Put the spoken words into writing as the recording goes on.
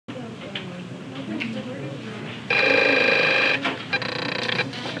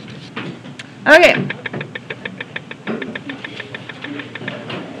Okay.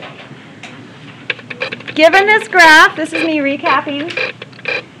 Given this graph, this is me recapping.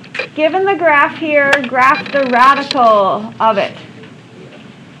 Given the graph here, graph the radical of it.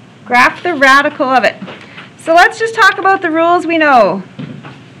 Graph the radical of it. So let's just talk about the rules we know.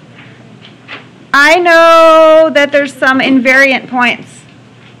 I know that there's some invariant points.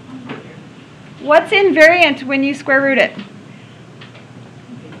 What's invariant when you square root it?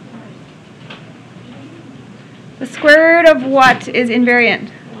 The square root of what is invariant?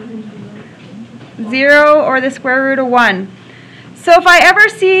 0 or the square root of 1. So if I ever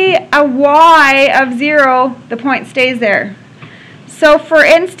see a y of 0, the point stays there. So for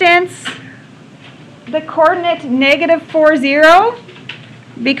instance, the coordinate negative 4, 0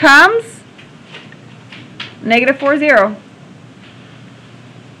 becomes negative 4, 0.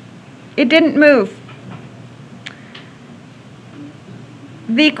 It didn't move.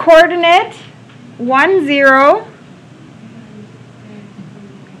 The coordinate 1, 0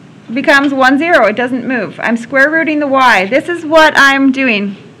 becomes 1, 0. It doesn't move. I'm square rooting the y. This is what I'm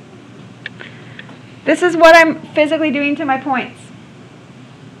doing. This is what I'm physically doing to my points.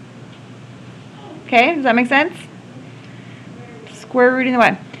 Okay, does that make sense? Square rooting the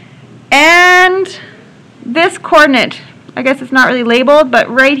y. And this coordinate, I guess it's not really labeled, but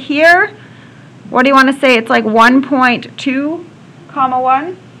right here, what do you want to say? It's like 1.2, comma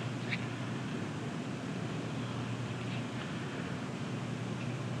 1.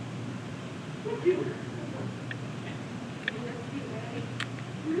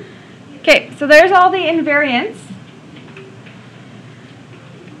 Okay, so there's all the invariants.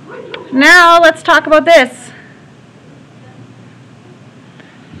 Now let's talk about this.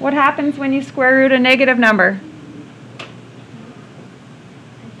 What happens when you square root a negative number?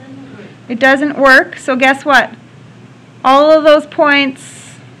 It doesn't work, so guess what? All of those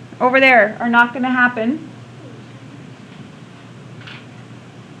points over there are not going to happen.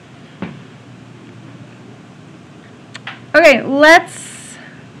 Okay, let's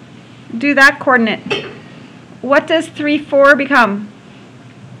do that coordinate. What does 3, 4 become?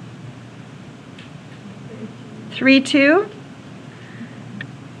 3, 2.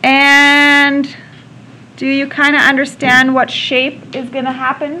 And do you kind of understand what shape is going to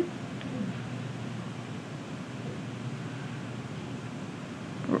happen?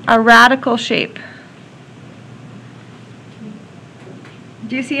 A radical shape.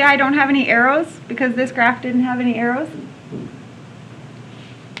 Do you see I don't have any arrows because this graph didn't have any arrows?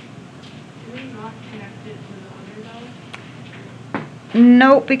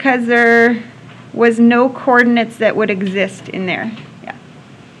 Nope, because there was no coordinates that would exist in there. Yeah.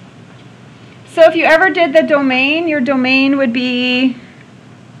 So if you ever did the domain, your domain would be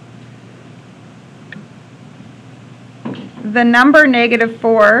the number negative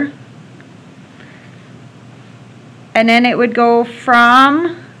 4, and then it would go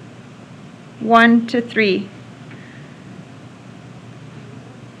from 1 to 3.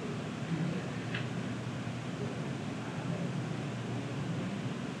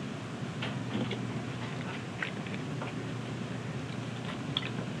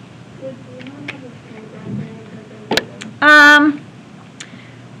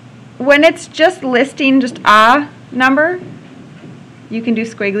 When it's just listing just a number, you can do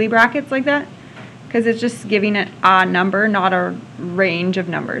squiggly brackets like that because it's just giving it a number, not a range of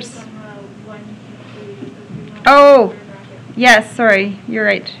numbers. Oh, yes, sorry, you're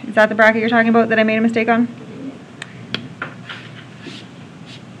right. Is that the bracket you're talking about that I made a mistake on?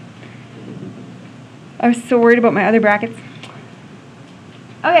 I was so worried about my other brackets.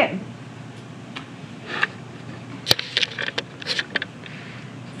 Okay.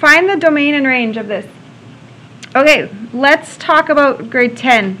 Find the domain and range of this. Okay, let's talk about grade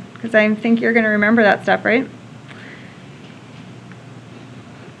 10, because I think you're going to remember that stuff, right?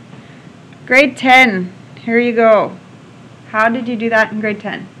 Grade 10, here you go. How did you do that in grade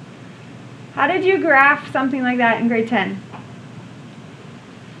 10? How did you graph something like that in grade 10?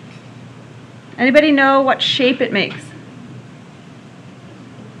 Anybody know what shape it makes?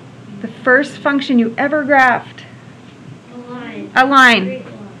 The first function you ever graphed? A line. A line.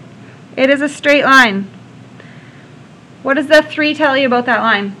 It is a straight line. What does the 3 tell you about that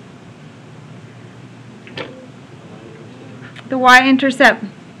line? The y-intercept.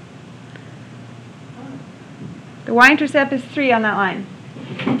 The y-intercept is 3 on that line.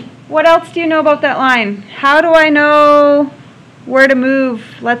 What else do you know about that line? How do I know where to move?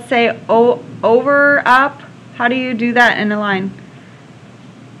 Let's say over, up. How do you do that in a line?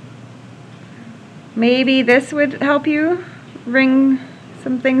 Maybe this would help you ring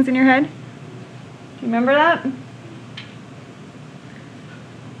some things in your head. Do you remember that?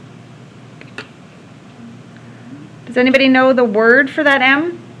 Does anybody know the word for that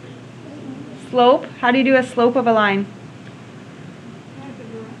M? Slope. How do you do a slope of a line?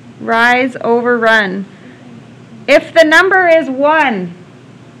 Rise over run. If the number is 1,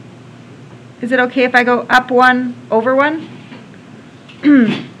 is it okay if I go up 1, over 1?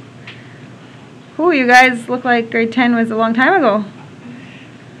 Ooh, you guys look like grade 10 was a long time ago.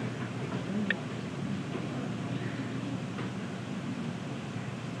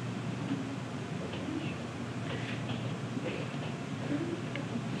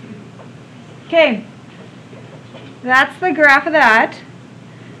 Okay, that's the graph of that.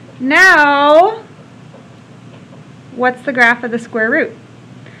 Now, what's the graph of the square root?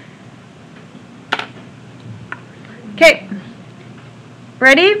 Okay,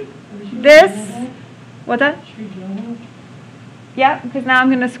 ready? This, what's that? Yeah, because now I'm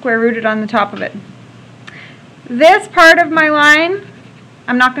going to square root it on the top of it. This part of my line,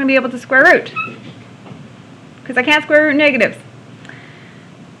 I'm not going to be able to square root because I can't square root negatives.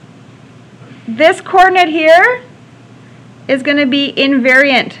 This coordinate here is going to be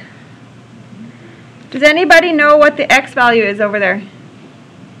invariant. Does anybody know what the x value is over there?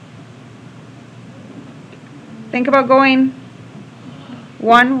 Think about going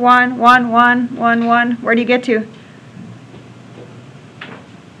 1, 1, 1, 1, 1, 1. Where do you get to?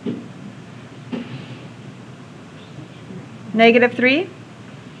 -3.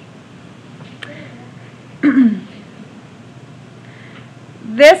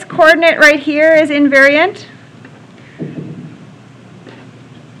 This coordinate right here is invariant.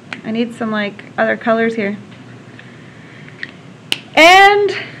 I need some like other colors here.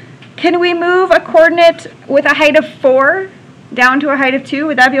 And can we move a coordinate with a height of 4 down to a height of 2?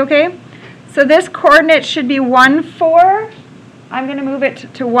 Would that be okay? So this coordinate should be 1, 4. I'm going to move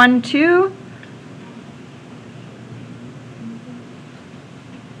it to 1, 2.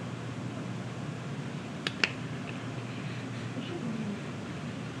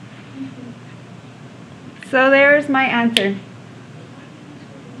 So there's my answer.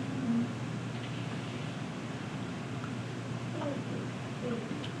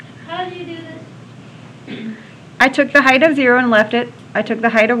 How did you do this? I took the height of 0 and left it. I took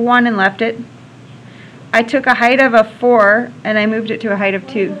the height of 1 and left it. I took a height of a 4 and I moved it to a height of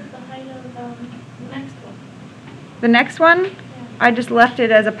 2. What was the height of the next one? The next one, Yeah. I just left it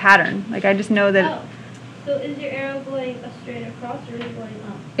as a pattern. Like I just know that Oh, so is your arrow going straight across or is it going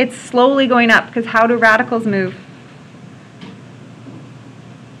up? it's slowly going up because how do radicals move?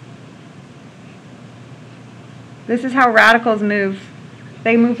 This is how radicals move.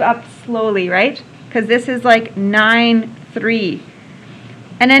 They move up slowly, right? Because this is like 9, 3.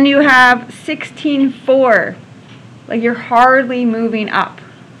 And then you have 16, 4. Like you're hardly moving up.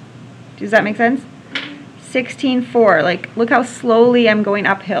 Does that make sense? 16, 4. Like look how slowly I'm going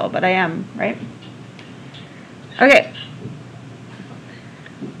uphill, but I am, right? Okay.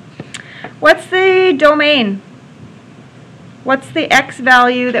 What's the domain? What's the x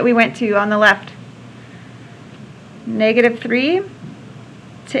value that we went to on the left? -3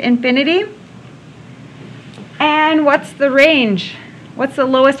 to infinity. And what's the range? What's the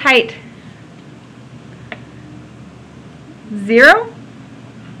lowest height? 0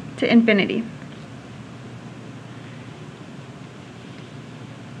 to infinity.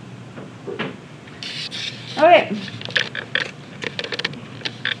 Okay.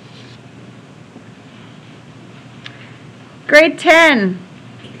 Grade 10.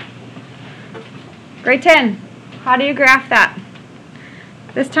 Grade 10. How do you graph that?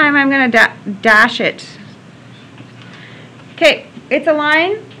 This time I'm going to dash it. Okay, it's a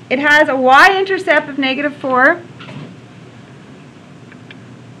line. It has a y-intercept of -4.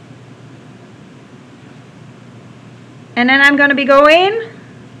 And then I'm going to be going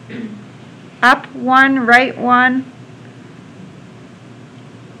up 1, right 1.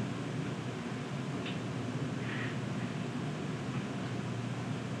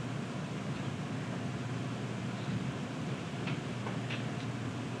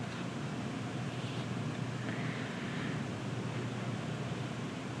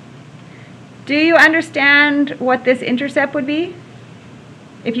 Do you understand what this intercept would be?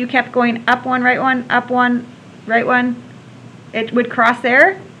 If you kept going up 1, right 1, up 1, right 1, it would cross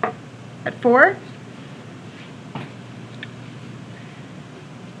there at 4.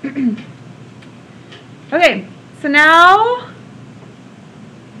 Okay, so now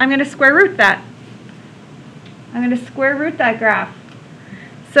I'm going to square root that. I'm going to square root that graph.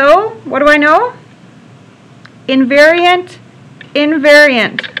 So, what do I know? Invariant,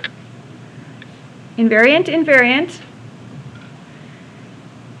 invariant. Invariant, invariant.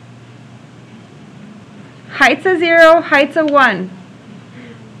 Height's a 0, height's a 1.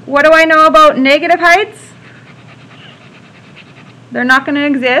 What do I know about negative heights? They're not going to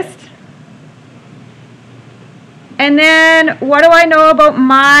exist. And then what do I know about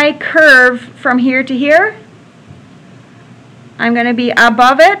my curve from here to here? I'm going to be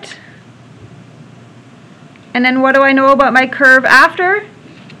above it. And then what do I know about my curve after?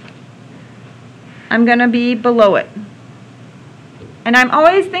 I'm going to be below it. And I'm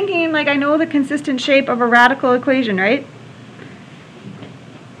always thinking like I know the consistent shape of a radical equation, right?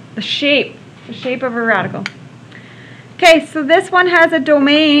 The shape of a radical. Okay, so this one has a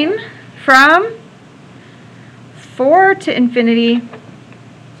domain from 4 to infinity.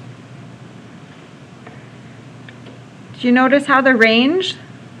 Do you notice how the range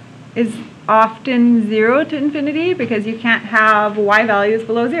is often 0 to infinity because you can't have y values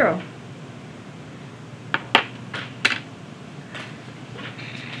below 0?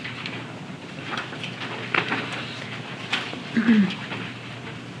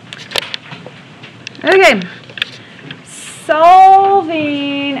 Okay,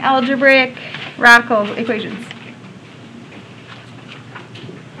 solving algebraic radical equations.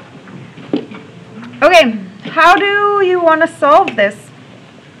 Okay, how do you want to solve this?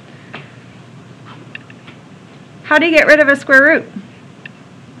 How do you get rid of a square root?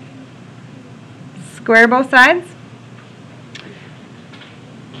 Square both sides.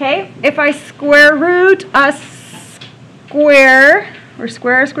 Okay, if I square root a square, or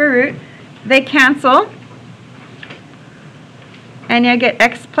square a square root, they cancel. And you get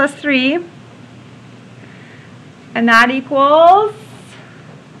x plus 3. And that equals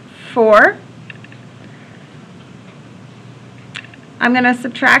 4. I'm going to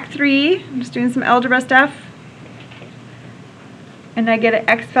subtract 3. I'm just doing some algebra stuff. And I get an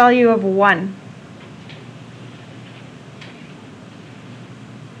x value of 1.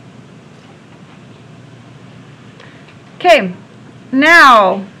 Okay,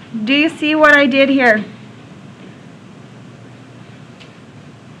 now, do you see what I did here?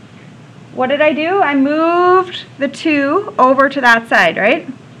 What did I do? I moved the 2 over to that side, right?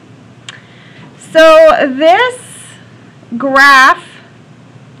 So this graph,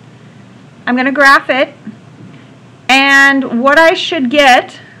 I'm going to graph it, and what I should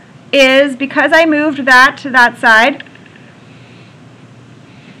get is, because I moved that to that side,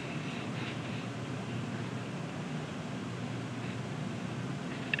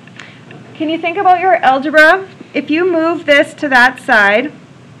 can you think about your algebra? If you move this to that side,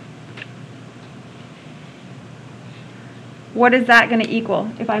 what is that going to equal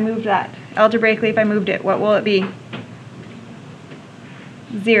if I moved that? Algebraically, if I moved it, what will it be?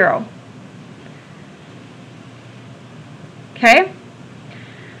 0. Okay?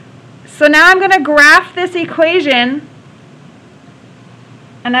 So now I'm going to graph this equation,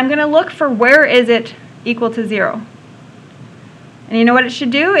 and I'm going to look for where is it equal to 0. And you know what it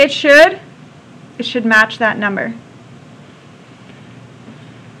should do? It should match that number.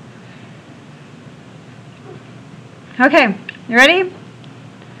 Okay, you ready?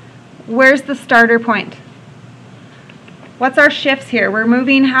 Where's the starter point? What's our shifts here? We're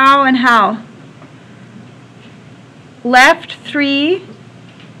moving how and how? Left 3,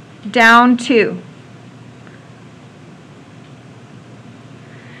 down 2.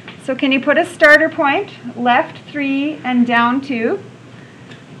 So can you put a starter point? Left 3 and down 2.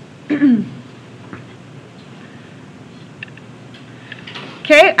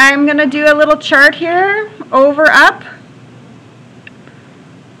 Okay, I'm going to do a little chart here. Over, up.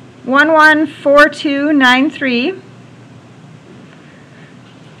 1, 1, 4, 2, 9, 3.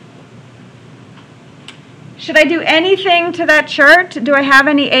 Should I do anything to that chart? Do I have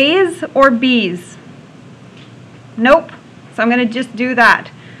any A's or B's? Nope. So I'm going to just do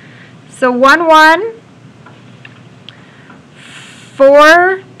that. So 1, 1,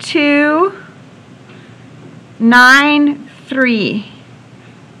 4, 2, 9, 3.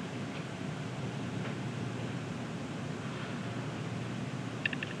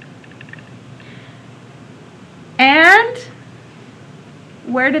 And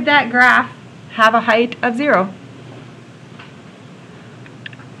where did that graph have a height of 0?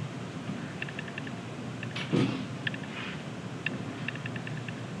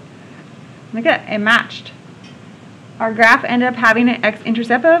 Look at it, it matched. Our graph ended up having an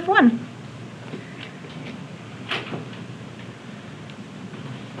x-intercept of 1.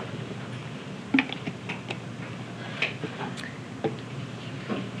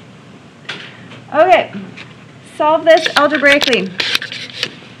 Okay, solve this algebraically.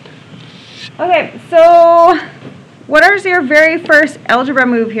 Okay, so what is your very first algebra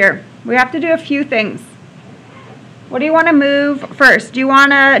move here? We have to do a few things. What do you want to move first? Do you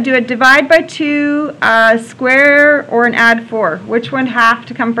want to do a divide by 2, a square, or an add 4? Which one have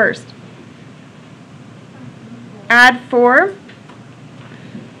to come first? Add 4.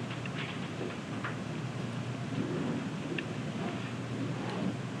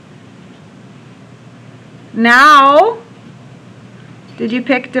 Now, did you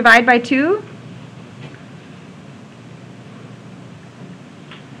pick divide by 2?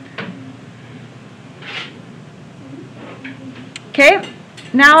 Okay,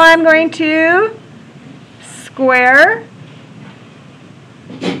 now I'm going to square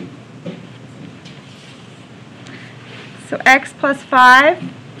so x plus 5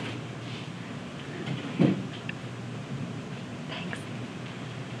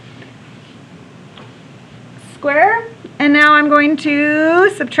 square, and now I'm going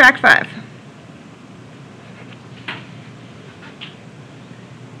to subtract 5.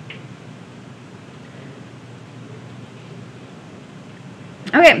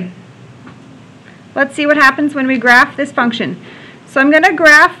 Okay, let's see what happens when we graph this function. So I'm going to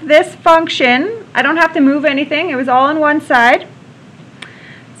graph this function. I don't have to move anything. It was all on one side.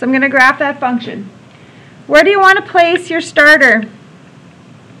 So I'm going to graph that function. Where do you want to place your starter?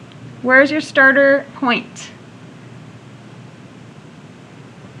 Where's your starter point?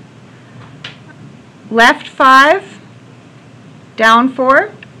 Left 5, down 4.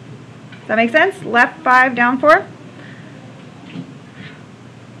 Does that make sense? Left 5, down 4.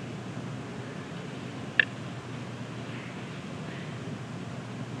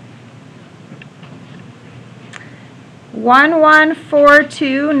 One, 1, 4,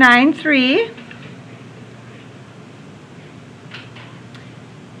 2, 9, 3.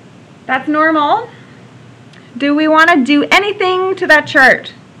 That's normal. Do we want to do anything to that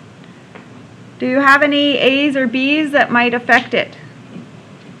chart? Do you have any A's or B's that might affect it?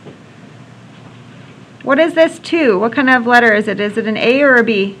 What is this 2? What kind of letter is it? Is it an A or a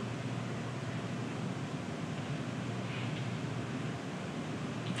B?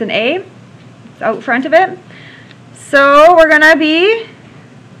 It's an A. It's out front of it. So we're going to be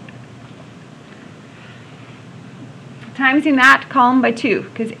timesing that column by 2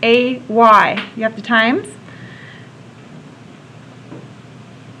 because A, Y. You have to times.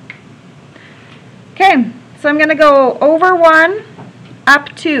 Okay, so I'm going to go over 1,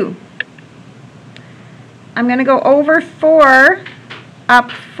 up 2. I'm going to go over 4, up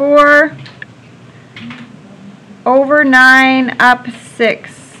 4, over 9, up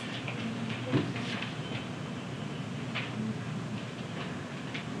 6.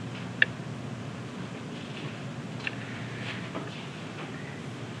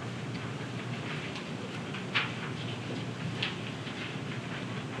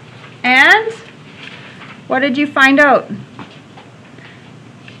 And what did you find out?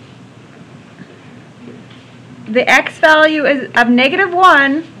 The x value is of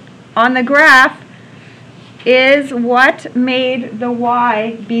 -1 on the graph is what made the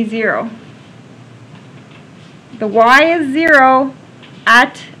y be 0. The y is 0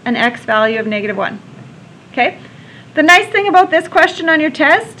 at an x value of -1. Okay? The nice thing about this question on your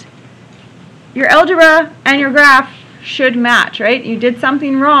test, your algebra and your graph should match, right? You did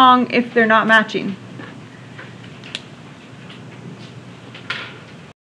something wrong if they're not matching.